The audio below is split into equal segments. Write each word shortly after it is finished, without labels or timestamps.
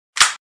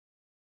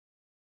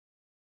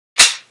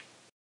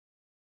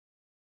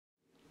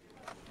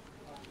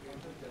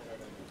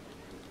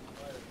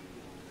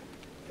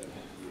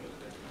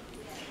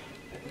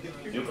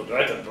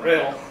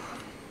real.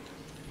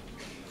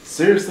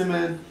 Seriously,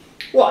 man?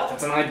 What?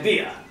 That's an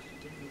idea.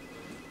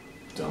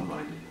 Don't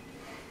mind it.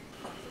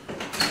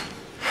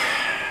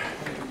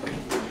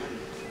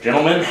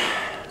 Gentlemen,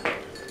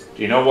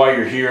 do you know why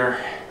you're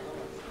here?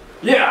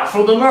 Yeah,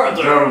 for the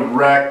murder. The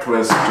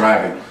reckless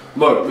driving.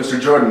 Look,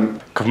 Mr.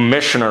 Jordan.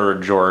 Commissioner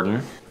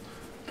Jordan.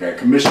 Okay,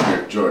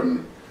 Commissioner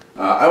Jordan.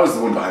 I was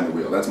the one behind the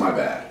wheel. That's my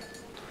bad.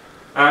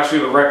 Actually,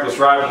 the reckless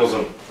driving was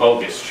a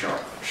bogus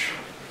charge.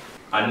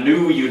 I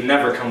knew you'd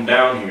never come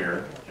down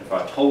here if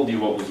I told you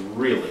what was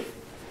really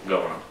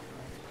going on.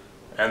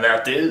 And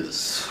that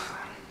is...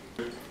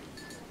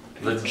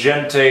 The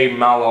Gente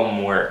Mala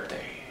Muerte.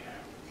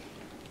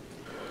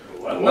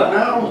 What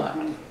now?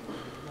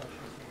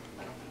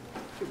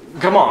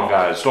 Come on,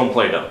 guys, don't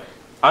play dumb.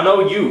 I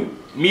know you,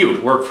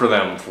 Mute, worked for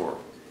them for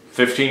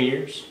 15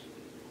 years.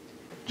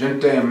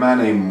 Gente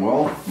Mane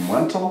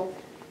Muerto?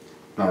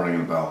 Not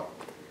ringing a bell.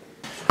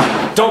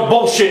 Don't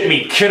bullshit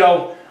me,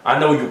 kiddo! I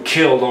know you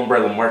killed Hombre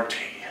La Muerte.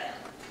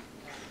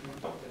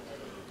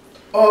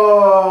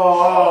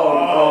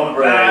 Oh,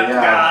 that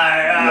yeah.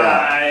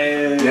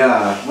 guy.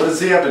 Yeah. What does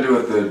he have to do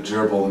with the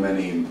Gerbil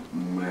Many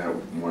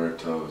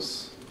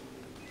Muertos?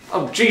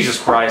 Oh, Jesus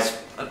Christ.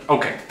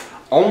 Okay.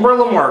 Hombre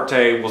La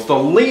Muerte was the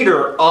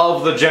leader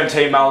of the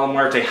Gente Mala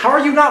Muerte. How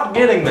are you not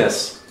getting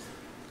this?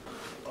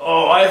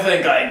 Oh, I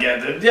think I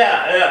get it.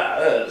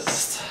 Yeah.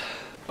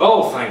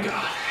 Oh, thank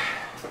God.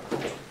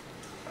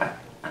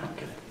 I don't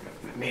get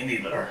it. Me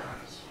neither.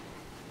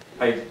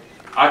 I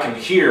can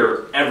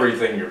hear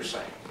everything you're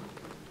saying.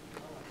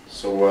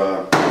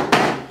 So,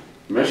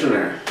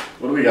 Commissioner,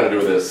 what do we gotta do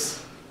with this?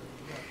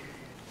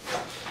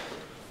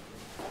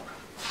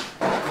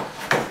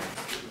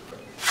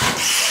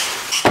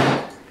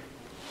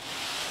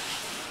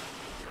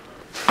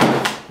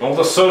 An old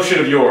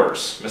associate of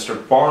yours,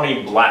 Mr.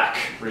 Barney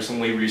Black,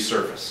 recently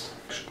resurfaced.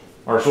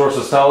 Our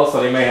sources tell us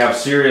that he may have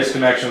serious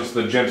connections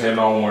to the Gente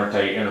Mala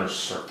Muerte inner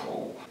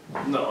circle.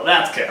 No,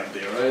 that can't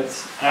be right.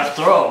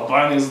 After all,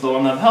 Barney's the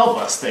one that helped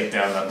us take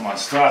down that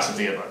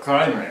monstrosity of a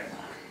crime ring.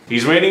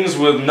 These meetings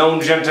with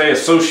known Gente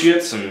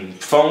associates and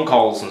phone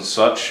calls and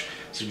such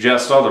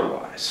suggest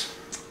otherwise.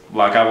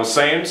 Like I was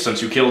saying,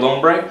 since you killed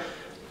Hombre,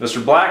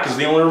 Mr. Black is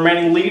the only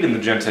remaining lead in the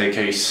Gente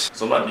case.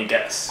 So let me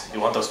guess, you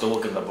want us to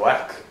look into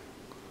Black?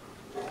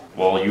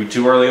 Well, you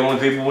two are the only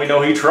people we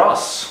know he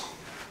trusts.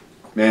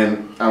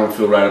 Man, I don't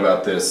feel right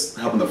about this.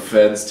 Helping the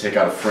feds take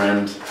out a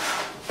friend.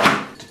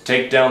 To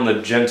take down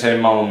the Gente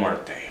Mala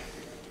Muerte,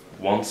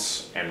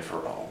 once and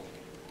for all.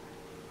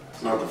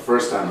 It's not the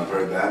first time I've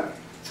heard that.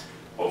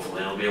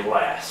 Hopefully it'll be the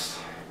last.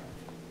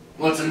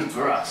 What's in it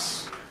for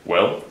us?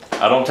 Well,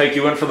 I don't take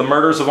you in for the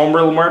murders of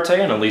Hombre La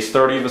Muerte and at least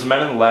 30 of his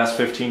men in the last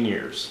 15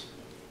 years.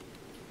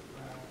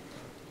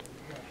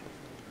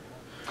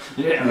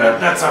 Yeah,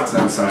 that sounds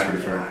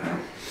pretty fair. Yeah.